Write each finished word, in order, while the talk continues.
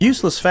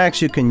Useless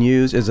Facts You Can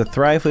Use is a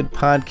Thrivehood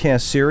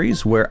podcast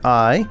series where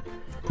I,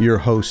 your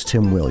host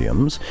Tim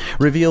Williams,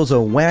 reveals a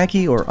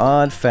wacky or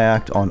odd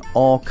fact on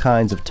all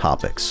kinds of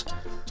topics.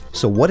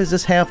 So what does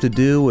this have to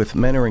do with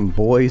mentoring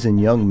boys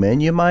and young men,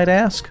 you might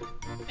ask?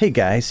 Hey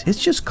guys,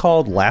 it's just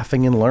called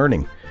laughing and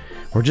learning.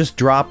 We're just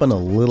dropping a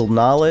little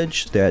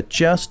knowledge that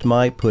just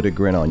might put a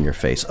grin on your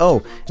face.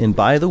 Oh, and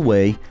by the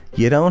way,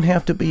 you don't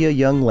have to be a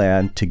young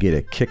lad to get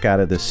a kick out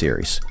of this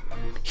series.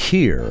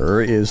 Here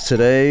is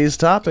today's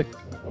topic.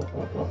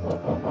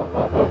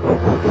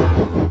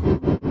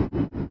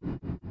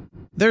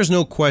 There's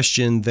no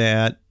question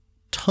that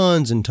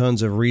tons and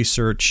tons of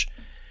research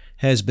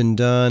has been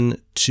done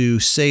to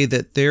say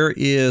that there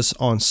is,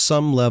 on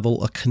some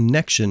level, a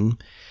connection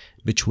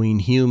between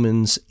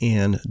humans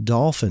and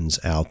dolphins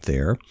out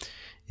there.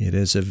 It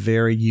is a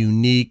very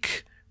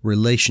unique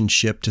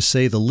relationship, to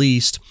say the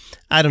least.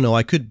 I don't know.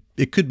 It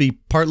could be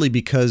partly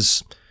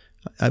because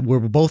we're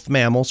both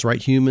mammals,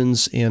 right?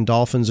 Humans and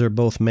dolphins are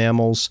both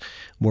mammals.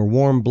 We're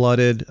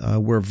warm-blooded.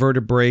 We're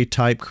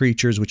vertebrae-type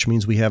creatures, which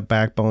means we have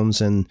backbones,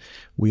 and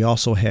we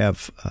also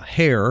have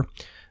hair.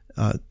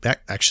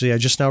 Actually, I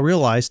just now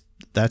realized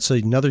that's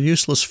another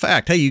useless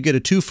fact. Hey, you get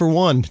a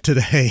 2-for-1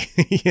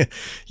 today.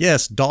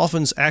 Yes,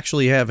 dolphins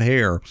actually have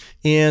hair.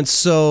 And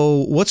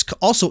so what's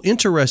also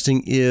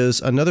interesting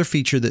is another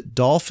feature that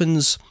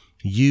dolphins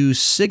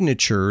use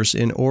signatures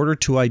in order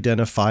to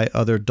identify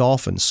other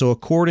dolphins. So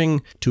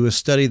according to a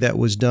study that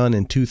was done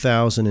in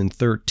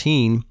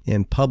 2013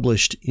 and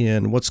published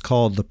in what's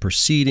called the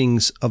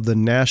Proceedings of the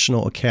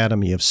National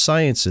Academy of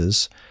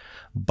Sciences,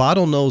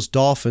 bottlenose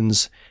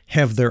dolphins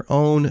have their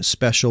own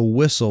special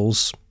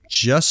whistles,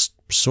 just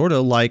sort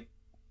of like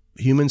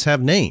humans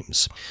have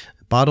names.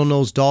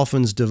 Bottlenose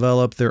dolphins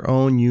develop their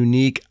own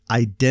unique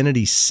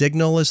identity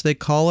signal, as they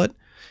call it,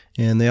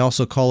 and they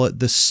also call it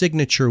the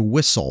signature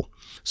whistle.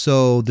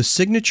 So the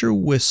signature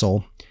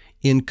whistle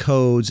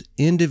encodes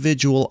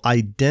individual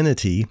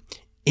identity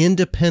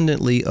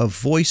independently of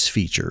voice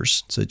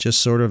features. So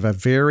just sort of a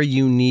very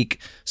unique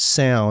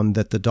sound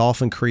that the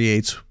dolphin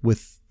creates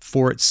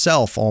for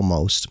itself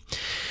almost.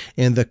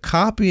 And the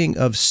copying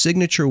of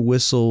signature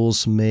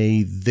whistles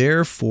may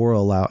therefore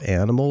allow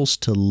animals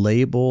to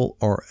label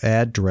or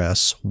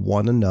address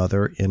one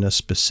another in a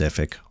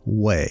specific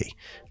way.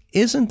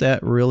 Isn't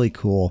that really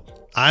cool?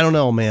 I don't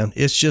know, man.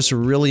 It's just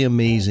really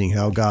amazing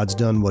how God's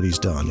done what he's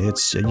done.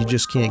 You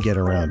just can't get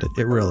around it.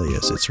 It really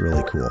is. It's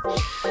really cool.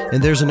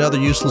 And there's another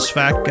useless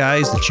fact,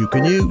 guys, that you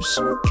can use.